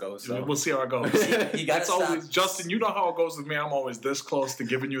how this goes. So. We'll see how it goes. That's always, Justin, you know how it goes with me. I'm always this close to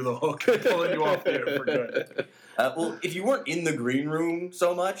giving you the hook and pulling you off there for good. Well, if you weren't in the green room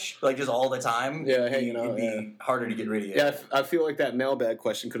so much, like just all the time, it'd be harder to get rid of you. Yeah, I feel like that mailbag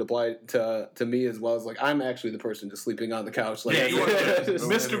question could apply to me as well. As like, I'm actually the person just sleeping on the couch. Like, you are.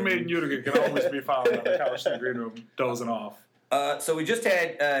 Mr. Maiden Utica can always be found on the couch in the green room, dozing off. So we just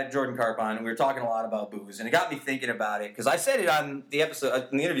had Jordan Karp on, and we were talking a lot about booze, and it got me thinking about it, because I said it on the episode,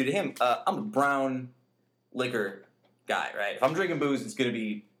 in the interview to him, I'm a brown liquor guy, right? If I'm drinking booze, it's going to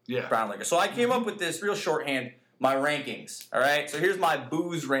be brown liquor. So I came up with this real shorthand, my rankings, all right? So here's my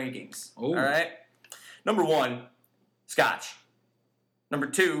booze rankings, all right? Number 1, Scotch. Number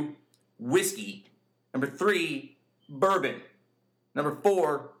 2, whiskey. Number 3, bourbon. Number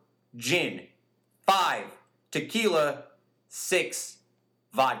 4, gin. 5, tequila. 6,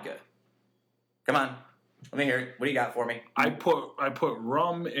 vodka. Come on, let me hear it. What do you got for me? I put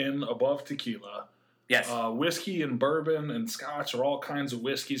rum in above tequila. Yes. Whiskey and bourbon and scotch are all kinds of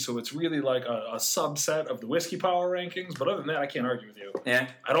whiskey, so it's really like a subset of the whiskey power rankings. But other than that, I can't argue with you. Yeah.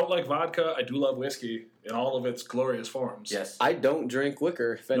 I don't like vodka. I do love whiskey in all of its glorious forms. Yes. I don't drink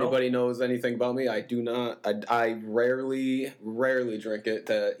liquor. If anybody knows anything about me, I do not. I rarely drink it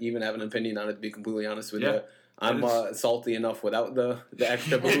to even have an opinion on it, to be completely honest with you. I'm salty enough without the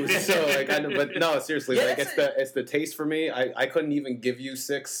extra booze, so but no, seriously, it's the taste for me. I couldn't even give you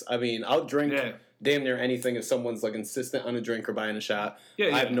 6. I mean, I'll drink damn near anything if someone's like insistent on a drink or buying a shot.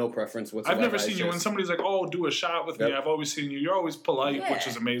 I have no preference whatsoever. I've never seen you when somebody's like, "Oh, do a shot with me." I've always seen you. You're always polite, which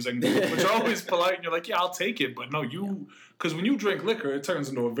is amazing. But you're always polite, and you're like, "Yeah, I'll take it." But no, because when you drink liquor, it turns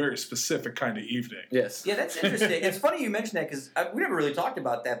into a very specific kind of evening. Yes. Yeah, that's interesting. It's funny you mention that, because we never really talked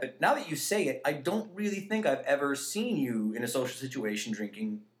about that. But now that you say it, I don't really think I've ever seen you in a social situation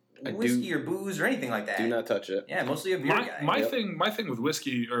drinking whiskey or booze or anything like that. Do not touch it. Yeah, mostly a beer guy. My thing with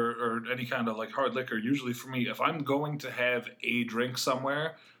whiskey or any kind of like hard liquor, usually for me, if I'm going to have a drink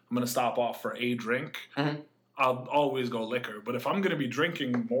somewhere, I'm going to stop off for a drink. Mm-hmm. I'll always go liquor. But if I'm going to be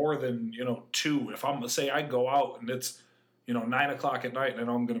drinking more than 2, if I'm say I go out and it's 9:00 at night and I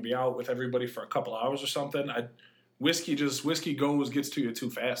know I'm going to be out with everybody for a couple hours or something, whiskey gets to you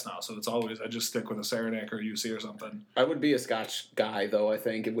too fast now. So it's always I just stick with a Saranac or a UC or something. I would be a Scotch guy though. I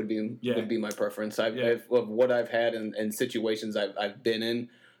think it would be my preference. Of what I've had and situations I've been in.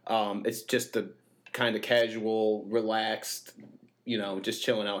 It's just a kind of casual, relaxed. Just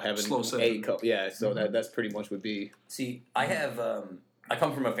chilling out, having a cup. Yeah, so that's pretty much would be. See, I have. I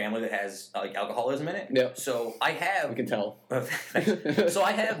come from a family that has like alcoholism in it. Yeah. So I have. We can tell. So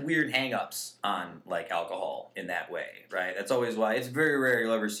I have weird hang-ups on like alcohol in that way, right? That's always why it's very rare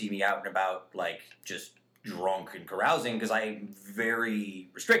you'll ever see me out and about like just drunk and carousing because I'm very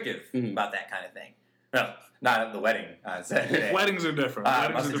restrictive about that kind of thing. No, not at the wedding on Saturday. Weddings are different. I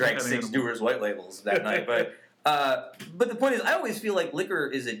must have drank 6 Dewar's White Labels that night, but the point is, I always feel like liquor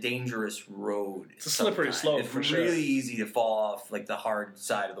is a dangerous road. It's a slippery slope. It's for really sure. easy to fall off like the hard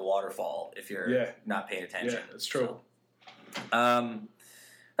side of the waterfall if you're not paying attention. Yeah, it's true. So,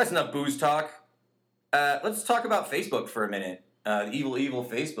 that's enough booze talk. Let's talk about Facebook for a minute. The evil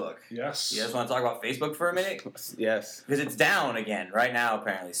Facebook. Yes. You guys want to talk about Facebook for a minute? Yes. Because it's down again right now,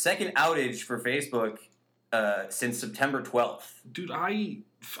 apparently. Second outage for Facebook since September 12th. Dude, I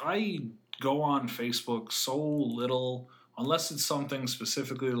go on Facebook so little, unless it's something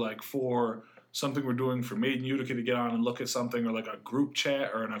specifically like for something we're doing for Made in Utica to get on and look at something, or like a group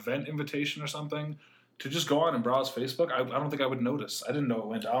chat or an event invitation or something. To just go on and browse Facebook, I don't think I would notice. I didn't know it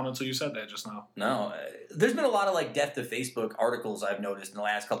went down until you said that just now. No, there's been a lot of like death to Facebook articles I've noticed in the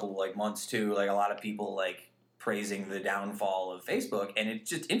last couple of like months too. Like a lot of people like praising the downfall of Facebook, and it's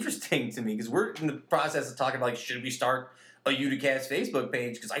just interesting to me because we're in the process of talking about like should we start a Uticast Facebook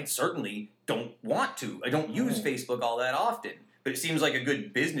page? Because I certainly don't want to. I don't use Facebook all that often, but it seems like a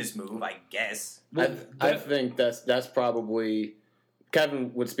good business move, I guess. I think that's probably.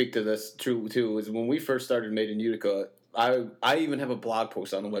 Kevin would speak to this too. Is when we first started Made in Utica, I even have a blog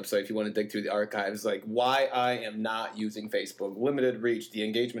post on the website if you want to dig through the archives, like why I am not using Facebook. Limited reach, the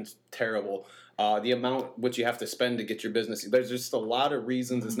engagement's terrible. The amount which you have to spend to get your business. There's just a lot of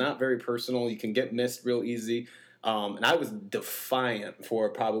reasons. It's not very personal. You can get missed real easy. And I was defiant for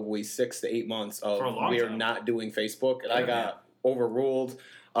probably 6 to 8 months of we are not doing Facebook, and I got overruled.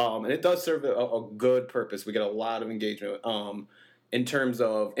 And it does serve a good purpose. We get a lot of engagement. In terms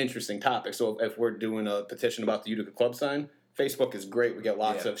of interesting topics. So if we're doing a petition about the Utica club sign, Facebook is great. We get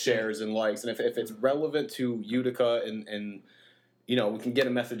lots of shares and likes. And if it's relevant to Utica and we can get a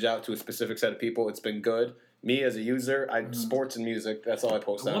message out to a specific set of people, it's been good. Me as a user, sports and music, that's all I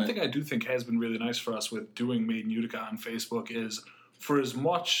post on it. One thing I do think has been really nice for us with doing Made in Utica on Facebook is for as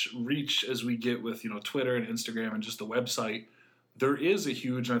much reach as we get with Twitter and Instagram and just the website, there is a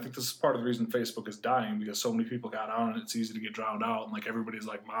huge, and I think this is part of the reason Facebook is dying, because so many people got on and it's easy to get drowned out, and like everybody's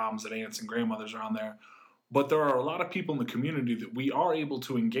like moms and aunts and grandmothers are on there. But there are a lot of people in the community that we are able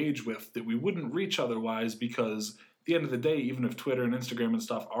to engage with that we wouldn't reach otherwise, because at the end of the day, even if Twitter and Instagram and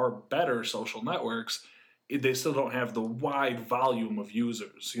stuff are better social networks, they still don't have the wide volume of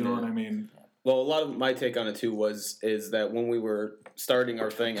users. You know what I mean? Well, a lot of my take on it too is that when we were starting our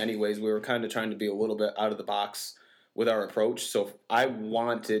thing anyways, we were kind of trying to be a little bit out of the box with our approach. So I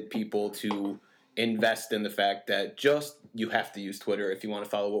wanted people to invest in the fact that just you have to use Twitter if you want to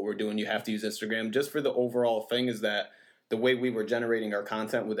follow what we're doing. You have to use Instagram. Just for the overall thing is that the way we were generating our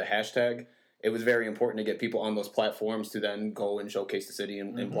content with the hashtag, it was very important to get people on those platforms to then go and showcase the city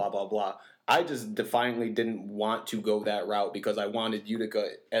and blah, blah, blah. I just defiantly didn't want to go that route because I wanted Utica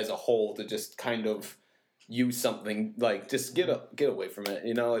as a whole to just kind of use something like just get away from it.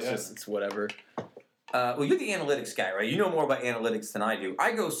 It's whatever. Well, you're the analytics guy, right? You know more about analytics than I do.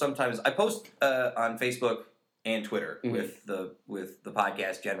 I post on Facebook and Twitter with the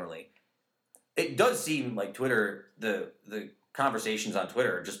podcast generally. It does seem like Twitter, the conversations on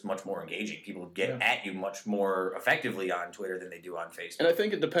Twitter are just much more engaging. People get at you much more effectively on Twitter than they do on Facebook. And I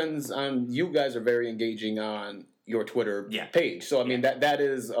think it depends on, you guys are very engaging on your Twitter page. So, I mean, that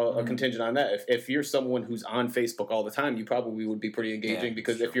is a contingent on that. If you're someone who's on Facebook all the time, you probably would be pretty engaging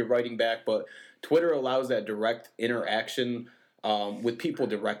because if you're writing back, but Twitter allows that direct interaction with people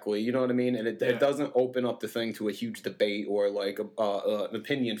directly, you know what I mean? And it doesn't open up the thing to a huge debate or like an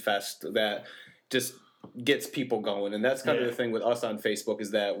opinion fest that just gets people going, and that's kind of Yeah. the thing with us on Facebook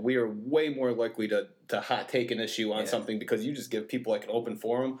is that we are way more likely to hot take an issue on something because you just give people like an open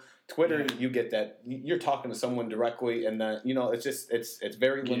forum. Twitter, you get that you're talking to someone directly, and that it's just it's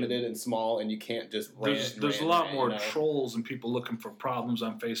very limited and small, and you can't just there's a lot more trolls and people looking for problems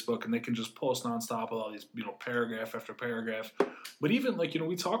on Facebook, and they can just post nonstop with all these paragraph after paragraph. But even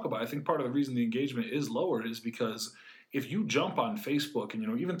we talk about, I think part of the reason the engagement is lower is because if you jump on Facebook,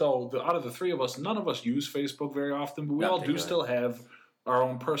 and even though out of the three of us, none of us use Facebook very often, but we all do still have our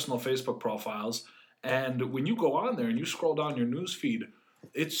own personal Facebook profiles. And when you go on there and you scroll down your news feed,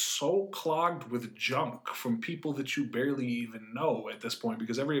 it's so clogged with junk from people that you barely even know at this point,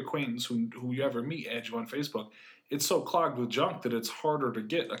 because every acquaintance who you ever meet adds you on Facebook. It's so clogged with junk that it's harder to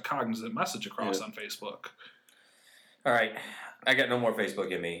get a cognizant message across on Facebook. All right. I got no more Facebook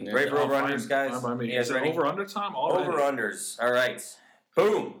in me. Ready for over-unders, guys? Is it over-under time? Over-unders. All right.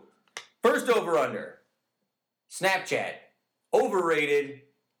 Boom. First over-under. Snapchat. Overrated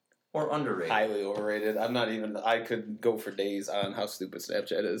or underrated? Highly overrated. I could go for days on how stupid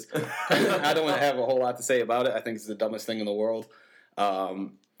Snapchat is. I don't have a whole lot to say about it. I think it's the dumbest thing in the world. I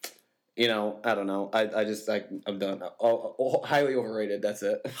don't know. I'm done. Highly overrated. That's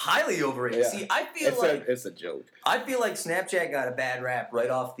it. Highly overrated. Yeah. See, I feel it's a joke. I feel like Snapchat got a bad rap right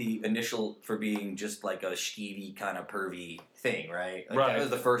off the initial for being just like a skeevy kind of pervy thing, right? That was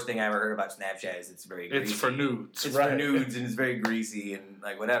the first thing I ever heard about Snapchat. Is it's very greasy. It's for nudes. It's for nudes, and it's very greasy and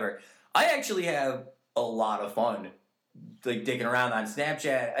whatever. I actually have a lot of fun digging around on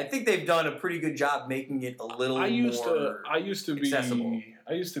Snapchat. I think they've done a pretty good job making it a little more accessible. I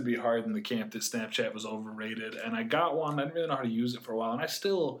used to be hard in the camp that Snapchat was overrated, and I got one. I didn't really know how to use it for a while, and I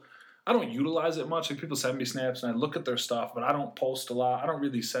don't utilize it much. Like, people send me snaps, and I look at their stuff, but I don't post a lot. I don't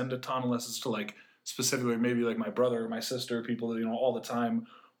really send a ton unless it's to specifically maybe my brother or my sister, people that all the time.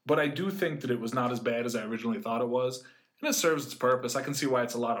 But I do think that it was not as bad as I originally thought it was. And it serves its purpose. I can see why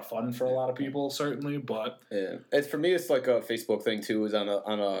it's a lot of fun for a lot of people, certainly. But for me, it's like a Facebook thing too. Is on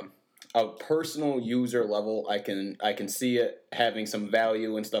a personal user level, I can see it having some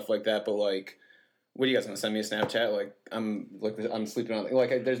value and stuff like that. But what are you guys gonna send me a Snapchat? I'm sleeping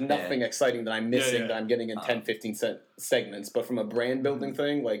on there's nothing exciting that I'm missing that I'm getting in 10, 15 segments. But from a brand building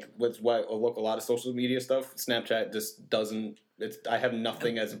thing, with what a lot of social media stuff, Snapchat just doesn't. I have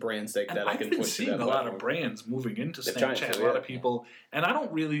nothing as a brand sake that I can push. I've been seeing a lot of brands moving into Snapchat. A lot of people, and I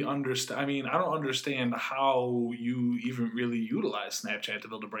don't really understand. I mean, I don't understand how you even really utilize Snapchat to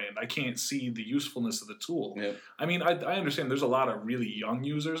build a brand. I can't see the usefulness of the tool. Yep. I mean, I understand there's a lot of really young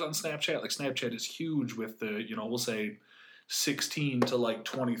users on Snapchat. Snapchat is huge with the we'll say 16 to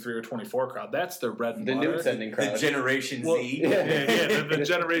 23 or 24 crowd. That's their bread and butter. The nude sending crowd. The Generation Z. The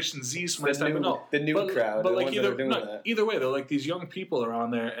Generation Z. The new crowd. But either way, though, these young people are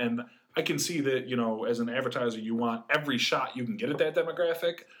on there, and I can see that, as an advertiser, you want every shot you can get at that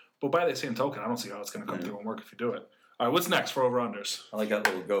demographic. But by the same token, I don't see how it's going to come through and work if you do it. All right, what's next for over-unders? I like that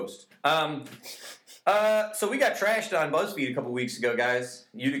little ghost. So we got trashed on BuzzFeed a couple weeks ago, guys.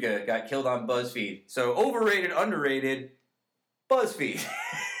 Utica got killed on BuzzFeed. So overrated, underrated, BuzzFeed.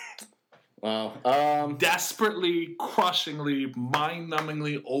 Wow. Desperately, crushingly,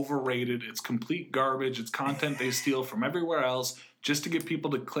 mind-numbingly overrated. It's complete garbage. It's content they steal from everywhere else just to get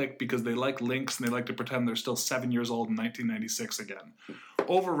people to click because they like links and they like to pretend they're still 7 years old in 1996 again.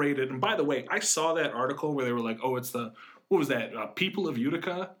 Overrated. And by the way, I saw that article where they were like, oh, it's what was that? People of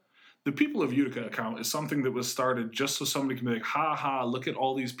Utica? The People of Utica account is something that was started just so somebody can be like, ha ha, look at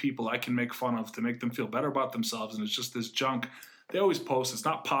all these people I can make fun of to make them feel better about themselves, and it's just this junk. They always post. It's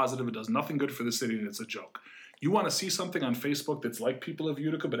not positive. It does nothing good for the city, and it's a joke. You want to see something on Facebook that's like People of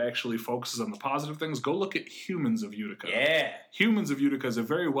Utica but actually focuses on the positive things? Go look at Humans of Utica. Yeah. Humans of Utica is a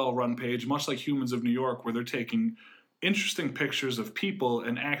very well-run page, much like Humans of New York, where they're taking interesting pictures of people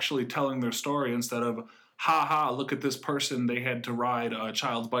and actually telling their story instead of, ha ha, look at this person. They had to ride a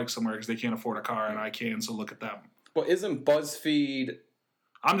child's bike somewhere because they can't afford a car, and I can, so look at them. Well, isn't BuzzFeed...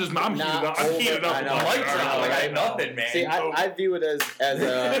 I'm heated up. I know. Nothing, man. See, I view it as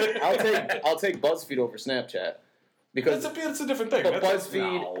I'll take BuzzFeed over Snapchat because it's a different thing. But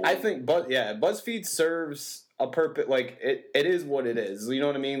BuzzFeed, I think, BuzzFeed serves a purpose. It is what it is. You know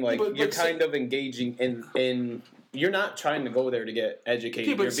what I mean? You're kind of engaging in. You're not trying to go there to get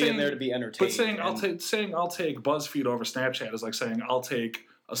educated. You're being there to be entertained. But saying I'll take BuzzFeed over Snapchat is like saying I'll take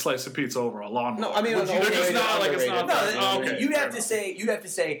a slice of pizza over a lawnmower. No, I mean, they're just not like it's not. No, you'd have to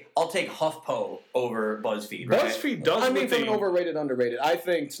say, I'll take HuffPo over BuzzFeed. Right? BuzzFeed does. I mean, from an overrated, underrated, I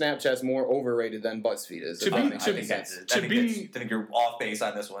think Snapchat's more overrated than BuzzFeed is. I think you're off base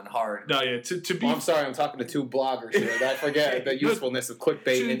on this one hard. No, yeah. To be. I'm sorry, I'm talking to two bloggers here. I forget the usefulness of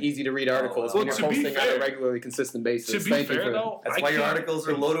clickbait and easy to read articles when you're posting on a regularly consistent basis. To be fair, though, that's why your articles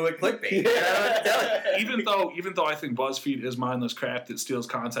are loaded with clickbait. Even though I think BuzzFeed is mindless crap that steals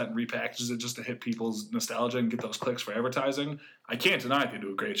content and repackages it just to hit people's nostalgia and get those clicks for advertising, I can't deny they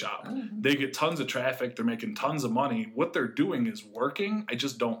do a great job. Mm-hmm. They get tons of traffic. They're making tons of money. What they're doing is working. I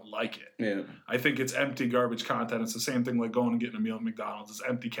just don't like it. Yeah. I think it's empty garbage content. It's the same thing like going and getting a meal at McDonald's. It's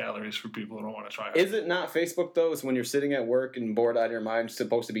empty calories for people who don't want to try it. Is it not Facebook, though? It's when you're sitting at work and bored out of your mind,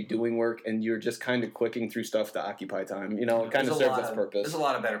 supposed to be doing work, and you're just kind of clicking through stuff to occupy time. You know, it kind of serves its purpose. There's a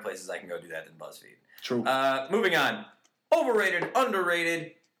lot of better places I can go do that than BuzzFeed. True. Moving on. Overrated,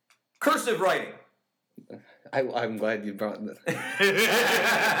 underrated, cursive writing. I'm glad you brought this. I'm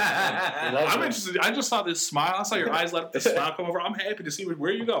interested. I just saw this smile. I saw your eyes let the smile come over. I'm happy to see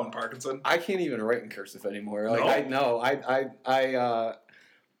where you're going, Parkinson. I can't even write in cursive anymore. Like I'm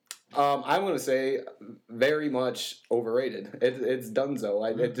going to say very much overrated. It's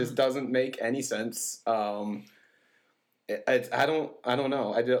donezo. It just doesn't make any sense. I don't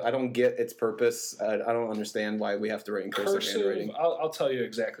know. I don't get its purpose. I don't understand why we have to write in cursive handwriting. I'll tell you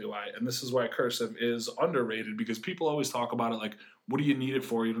exactly why. And this is why cursive is underrated, because people always talk about it like, what do you need it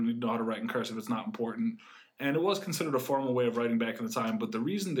for? You don't need to know how to write in cursive. It's not important. And it was considered a formal way of writing back in the time. But the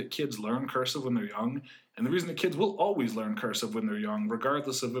reason that kids learn cursive when they're young, and the reason that kids will always learn cursive when they're young,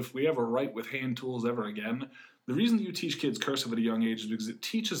 regardless of if we ever write with hand tools ever again, the reason that you teach kids cursive at a young age is because it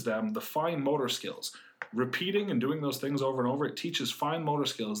teaches them the fine motor skills. Repeating and doing those things over and over, it teaches fine motor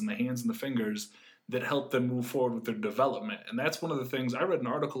skills in the hands and the fingers that help them move forward with their development. And that's one of the things, I read an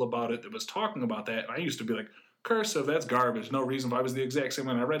article about it that was talking about that, and I used to be like, cursive, that's garbage, no reason. If I was the exact same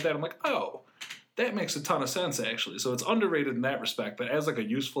way, and I read that, I'm like, oh, that makes a ton of sense, actually. So it's underrated in that respect, but as like a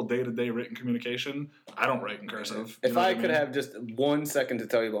useful day-to-day written communication, I don't write in cursive. If I could have just 1 second to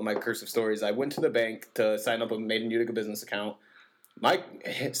tell you about my cursive stories, I went to the bank to sign up a Made in Utica business account. My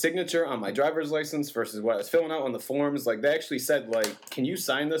signature on my driver's license versus what I was filling out on the forms, like, they actually said, like, can you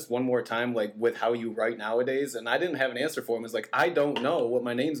sign this one more time, like, with how you write nowadays? And I didn't have an answer for him. It's like, I don't know what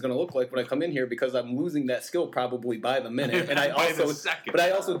my name's going to look like when I come in here because I'm losing that skill probably by the minute. And I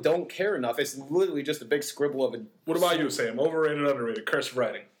also don't care enough. It's literally just a big scribble of it. What about you, Sam? Overrated, underrated, cursive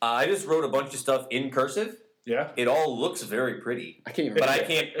writing? I just wrote a bunch of stuff in cursive. Yeah. It all looks very pretty. I can't even But I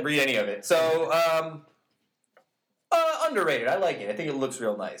can't read any of it. So, underrated. I like it. I think it looks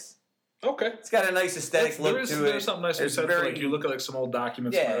real nice. Okay. It's got a nice aesthetic look to it. There's something nice to be said for, like, you look at like some old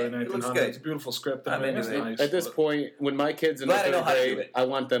documents from the early 1900s. It looks good. It's a beautiful script. It's nice. At this point, when my kids in the third grade, I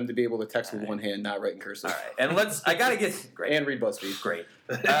want them to be able to text with one hand, not write in cursive. All right. And I gotta get great. And read BuzzFeed. Great.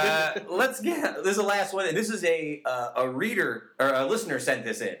 Let's get this is the last one. This is a reader or a listener sent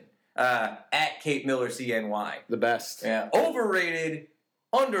this in. At Kate Miller CNY. The best. Yeah. Overrated,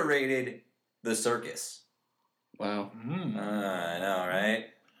 underrated, the circus. Wow. I know, right?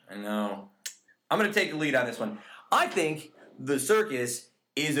 I know. I'm going to take the lead on this one. I think the circus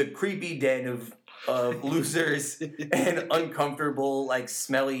is a creepy den of losers and uncomfortable, like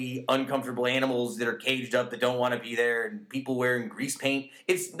smelly, uncomfortable animals that are caged up that don't want to be there, and people wearing grease paint.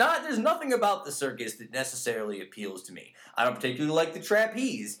 There's nothing about the circus that necessarily appeals to me. I don't particularly like the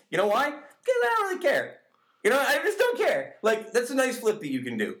trapeze. You know why? Because I don't really care. I just don't care. Like, that's a nice flip that you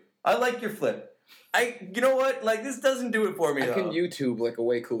can do. I like your flip. You know what? Like, this doesn't do it for me, though. I can YouTube, like, a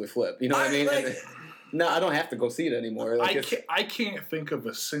way cooler flip. You know what I mean? No, I don't have to go see it anymore. Like, I can't think of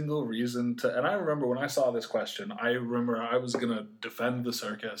a single reason to... And I remember when I saw this question, I was going to defend the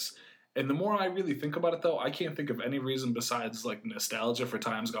circus. And the more I really think about it, though, I can't think of any reason besides, like, nostalgia for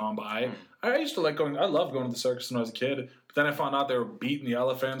times gone by. I used to like going... I loved going to the circus when I was a kid. But then I found out they were beating the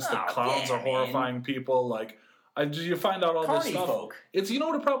elephants. The clowns are horrifying people. Like... you find out all this stuff. Folk. It's, you know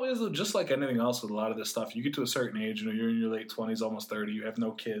what it probably is, though, just like anything else with a lot of this stuff. You get to a certain age, you're in your late 20s, almost 30, you have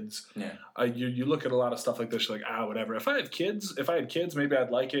no kids. Yeah. You look at a lot of stuff like this, you're like, whatever. If I had kids, maybe I'd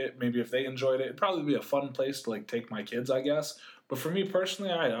like it. Maybe if they enjoyed it, it'd probably be a fun place to, like, take my kids, I guess. But for me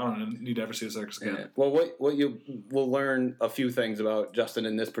personally, I don't need to ever see a circus again. Yeah. Well, what you will learn a few things about Justin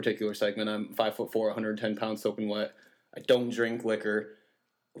in this particular segment. I'm 5'4", 110 pounds, soaking wet. I don't drink liquor.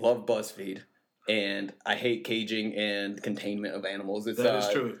 Love BuzzFeed. And I hate caging and containment of animals. That is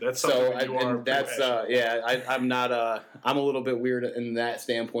true. That's something you are. That's I'm not. I'm a little bit weird in that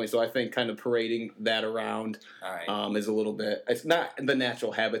standpoint. So I think kind of parading that around is a little bit. It's not the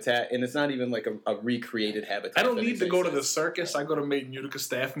natural habitat, and it's not even like a recreated habitat. I don't need to go to the circus. I go to Maiden Utica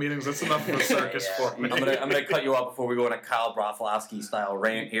staff meetings. That's enough of a circus for me. I'm gonna cut you off before we go on a Kyle Broflovsky style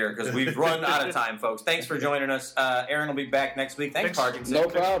rant here because we've run out of time, folks. Thanks for joining us. Aaron will be back next week. Thanks Parkinson. No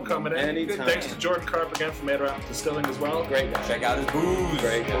problem. Coming in. Anytime. Thanks to Jordan Karp again from Adirondack Distilling as well. Great guy. Check out his booze.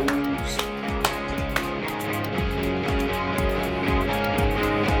 Great guy. Booze.